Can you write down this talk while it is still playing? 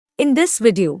In this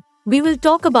video, we will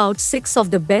talk about 6 of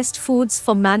the best foods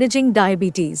for managing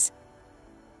diabetes.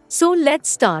 So let's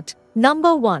start.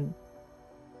 Number 1.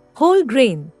 Whole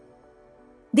grain.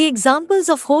 The examples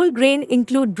of whole grain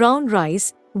include brown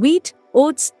rice, wheat,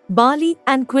 oats, barley,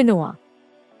 and quinoa.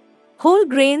 Whole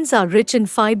grains are rich in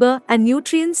fiber and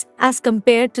nutrients as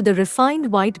compared to the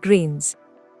refined white grains.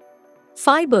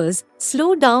 Fibers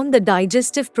slow down the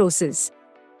digestive process.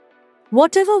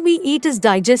 Whatever we eat is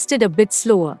digested a bit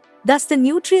slower, thus the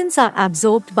nutrients are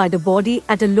absorbed by the body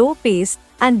at a low pace,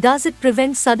 and thus it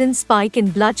prevents sudden spike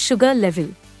in blood sugar level.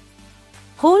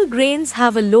 Whole grains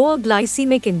have a lower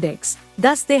glycemic index,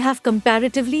 thus they have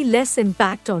comparatively less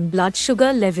impact on blood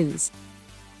sugar levels.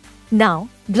 Now,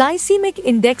 glycemic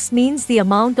index means the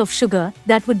amount of sugar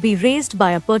that would be raised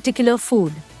by a particular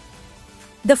food.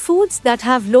 The foods that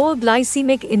have lower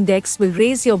glycemic index will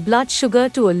raise your blood sugar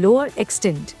to a lower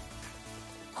extent.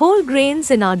 Whole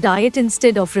grains in our diet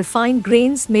instead of refined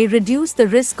grains may reduce the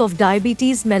risk of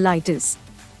diabetes mellitus.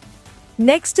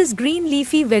 Next is green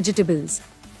leafy vegetables.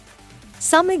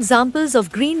 Some examples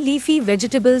of green leafy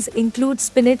vegetables include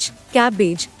spinach,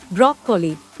 cabbage,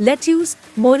 broccoli, lettuce,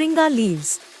 moringa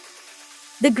leaves.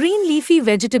 The green leafy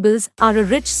vegetables are a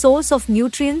rich source of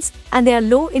nutrients and they are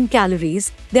low in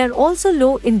calories. They are also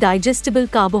low in digestible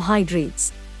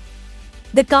carbohydrates.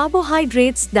 The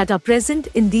carbohydrates that are present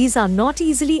in these are not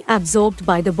easily absorbed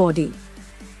by the body.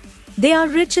 They are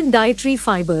rich in dietary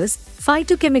fibers,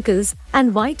 phytochemicals,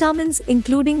 and vitamins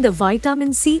including the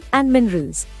vitamin C and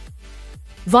minerals.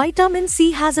 Vitamin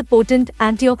C has a potent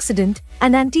antioxidant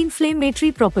and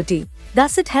anti-inflammatory property,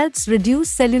 thus it helps reduce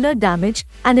cellular damage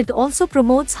and it also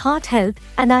promotes heart health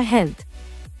and eye health.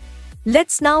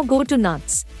 Let's now go to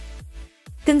nuts.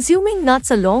 Consuming nuts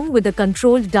along with a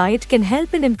controlled diet can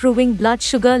help in improving blood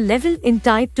sugar level in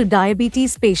type 2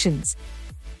 diabetes patients.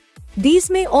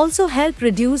 These may also help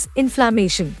reduce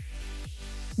inflammation.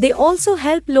 They also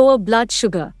help lower blood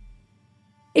sugar.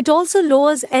 It also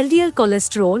lowers LDL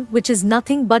cholesterol, which is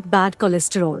nothing but bad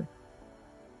cholesterol.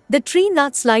 The tree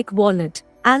nuts like walnut,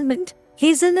 almond,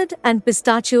 hazelnut and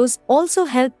pistachios also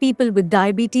help people with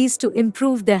diabetes to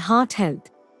improve their heart health.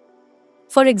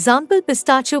 For example,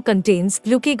 pistachio contains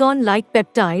glucagon-like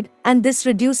peptide and this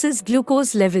reduces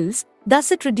glucose levels,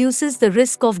 thus it reduces the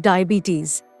risk of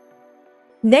diabetes.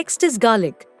 Next is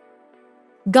garlic.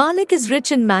 Garlic is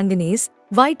rich in manganese,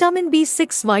 vitamin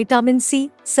B6, vitamin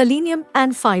C, selenium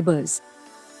and fibers.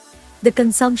 The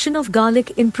consumption of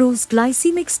garlic improves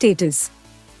glycemic status.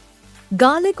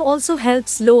 Garlic also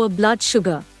helps lower blood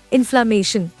sugar,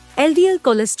 inflammation, LDL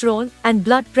cholesterol and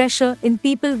blood pressure in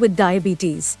people with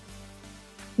diabetes.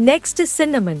 Next is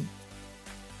cinnamon.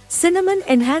 Cinnamon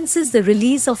enhances the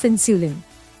release of insulin.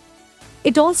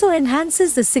 It also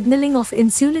enhances the signaling of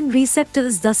insulin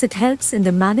receptors, thus it helps in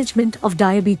the management of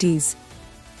diabetes.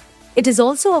 It is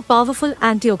also a powerful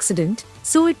antioxidant,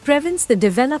 so it prevents the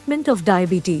development of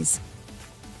diabetes.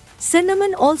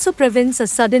 Cinnamon also prevents a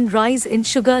sudden rise in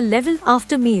sugar level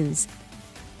after meals.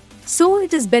 So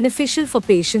it is beneficial for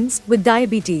patients with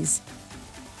diabetes.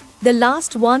 The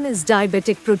last one is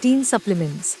diabetic protein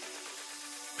supplements.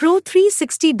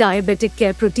 Pro360 Diabetic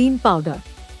Care Protein Powder.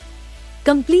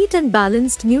 Complete and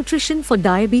balanced nutrition for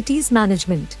diabetes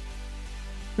management.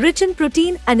 Rich in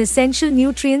protein and essential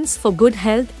nutrients for good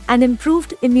health and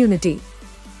improved immunity.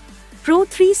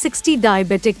 Pro360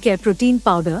 Diabetic Care Protein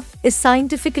Powder is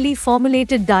scientifically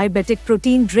formulated diabetic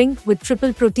protein drink with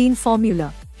triple protein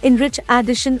formula, enriched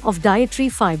addition of dietary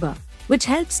fiber, which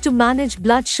helps to manage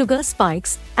blood sugar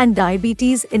spikes and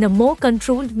diabetes in a more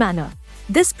controlled manner.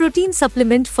 This protein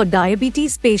supplement for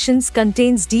diabetes patients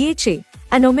contains DHA,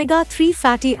 an omega-3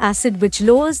 fatty acid which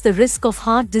lowers the risk of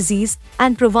heart disease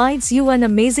and provides you an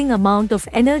amazing amount of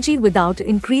energy without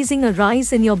increasing a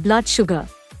rise in your blood sugar.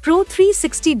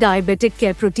 Pro360 Diabetic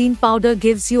Care Protein Powder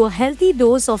gives you a healthy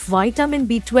dose of vitamin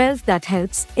B12 that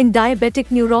helps in diabetic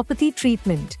neuropathy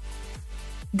treatment.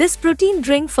 This protein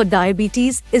drink for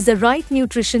diabetes is the right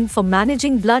nutrition for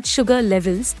managing blood sugar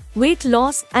levels, weight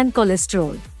loss and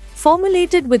cholesterol.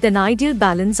 Formulated with an ideal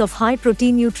balance of high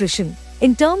protein nutrition,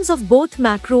 in terms of both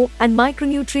macro and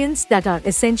micronutrients that are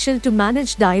essential to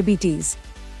manage diabetes.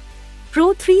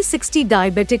 Pro360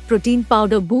 Diabetic Protein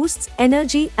Powder boosts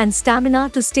energy and stamina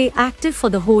to stay active for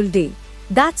the whole day.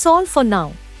 That's all for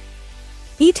now.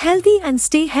 Eat healthy and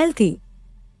stay healthy.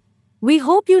 We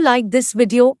hope you like this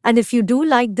video, and if you do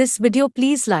like this video,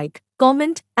 please like,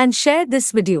 comment and share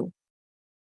this video.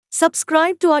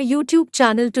 Subscribe to our YouTube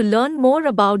channel to learn more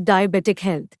about diabetic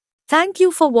health. Thank you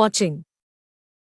for watching.